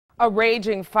A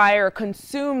raging fire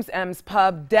consumes M's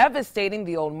Pub, devastating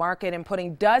the old market and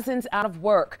putting dozens out of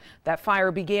work. That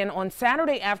fire began on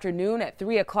Saturday afternoon at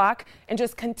 3 o'clock and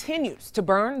just continues to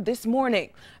burn this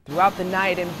morning. Throughout the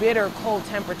night in bitter cold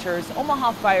temperatures,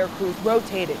 Omaha fire crews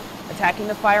rotated, attacking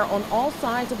the fire on all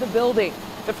sides of the building.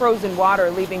 The frozen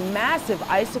water leaving massive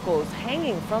icicles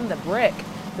hanging from the brick.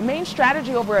 The main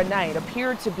strategy overnight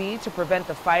appeared to be to prevent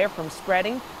the fire from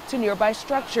spreading to nearby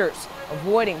structures,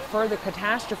 avoiding further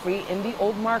catastrophe in the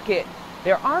old market.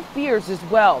 There are fears as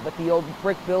well that the old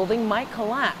brick building might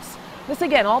collapse. This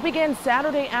again all began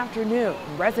Saturday afternoon.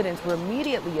 Residents were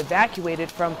immediately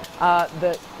evacuated from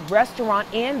the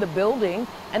restaurant and the building,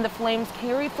 and the flames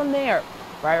carried from there.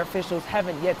 Fire officials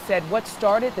haven't yet said what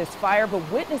started this fire,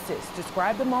 but witnesses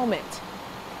describe the moment.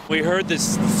 We heard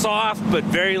this soft but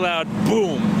very loud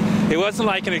boom. It wasn't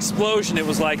like an explosion, it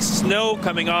was like snow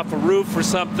coming off a roof or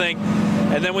something.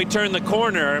 And then we turned the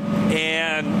corner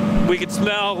and we could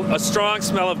smell a strong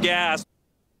smell of gas.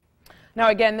 Now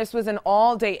again, this was an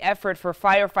all-day effort for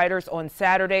firefighters on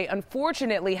Saturday,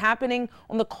 unfortunately happening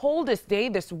on the coldest day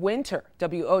this winter.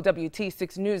 WOWT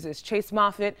 6 News' Chase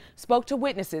Moffitt spoke to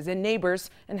witnesses and neighbors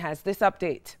and has this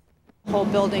update. The whole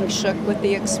building shook with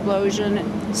the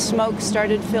explosion. Smoke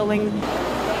started filling.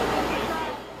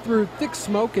 Through thick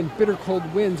smoke and bitter cold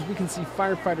winds, we can see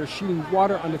firefighters shooting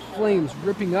water onto flames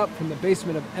ripping up from the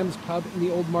basement of M's Pub in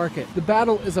the old market. The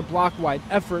battle is a block-wide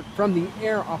effort. From the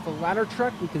air off a ladder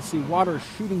truck, we can see water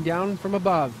shooting down from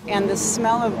above. And the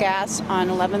smell of gas on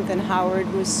 11th and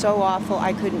Howard was so awful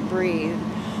I couldn't breathe.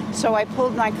 So I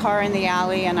pulled my car in the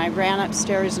alley and I ran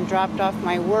upstairs and dropped off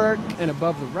my work. And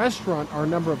above the restaurant are a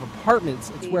number of apartments.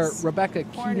 It's where Rebecca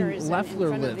Keating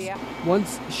Leffler lives.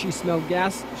 Once she smelled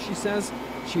gas, she says,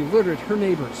 she alerted her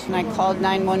neighbors. And I called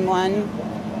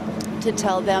 911 to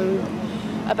tell them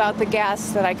about the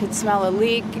gas, that I could smell a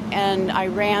leak, and I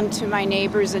ran to my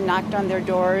neighbors and knocked on their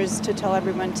doors to tell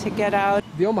everyone to get out.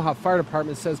 The Omaha Fire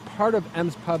Department says part of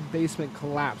M's Pub basement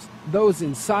collapsed. Those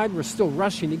inside were still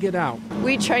rushing to get out.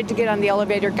 We tried to get on the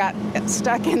elevator, got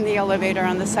stuck in the elevator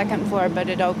on the second floor, but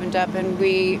it opened up and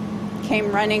we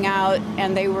came running out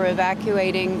and they were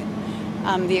evacuating.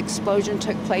 The explosion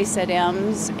took place at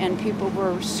M's and people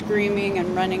were screaming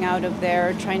and running out of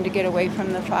there, trying to get away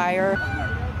from the fire.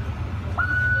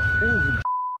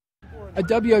 A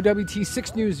WOWT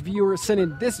 6 News viewer sent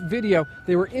in this video.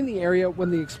 They were in the area when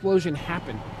the explosion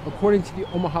happened. According to the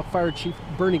Omaha Fire Chief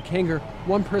Bernie Kanger,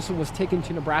 one person was taken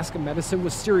to Nebraska Medicine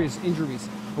with serious injuries.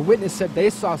 A witness said they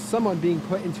saw someone being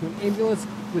put into an ambulance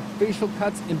with facial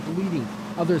cuts and bleeding.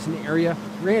 Others in the area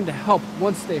ran to help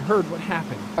once they heard what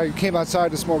happened. I came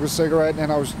outside to smoke a cigarette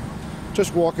and I was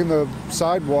just walking the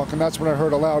sidewalk, and that's when I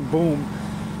heard a loud boom.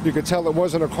 You could tell it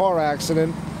wasn't a car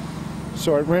accident,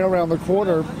 so I ran around the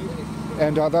corner.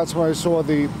 And that's when I saw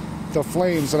the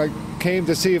flames, and I came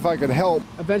to see if I could help.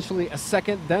 Eventually, a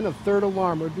second, then a third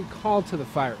alarm would be called to the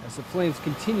fire as the flames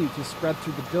continued to spread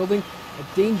through the building.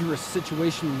 A dangerous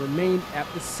situation remained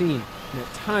at the scene, and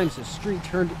at times the street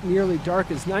turned nearly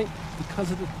dark as night because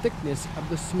of the thickness of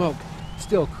the smoke.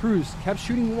 Still, crews kept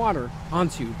shooting water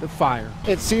onto the fire.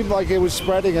 It seemed like it was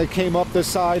spreading. It came up the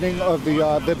siding of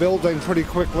the building pretty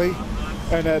quickly.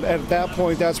 And at that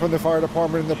point, that's when the fire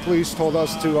department and the police told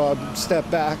us to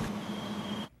step back.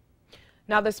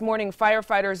 Now this morning,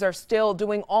 firefighters are still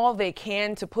doing all they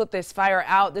can to put this fire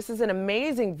out. This is an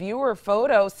amazing viewer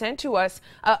photo sent to us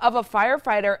of a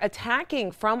firefighter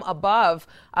attacking from above.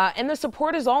 And the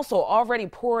support is also already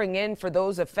pouring in for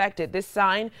those affected. This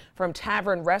sign from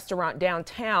Tavern Restaurant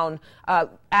downtown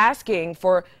asking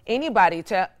for anybody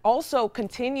to also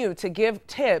continue to give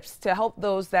tips to help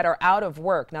those that are out of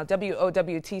work. Now,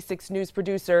 WOWT 6 News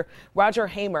producer Roger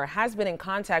Hamer has been in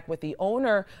contact with the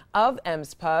owner of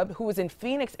M's Pub, who was in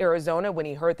Phoenix, Arizona when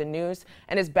he heard the news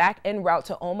and is back en route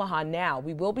to Omaha now.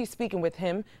 We will be speaking with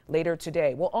him later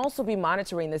today. We'll also be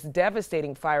monitoring this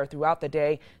devastating fire throughout the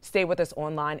day. Stay with us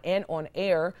online and on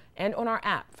air and on our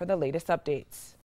app for the latest updates.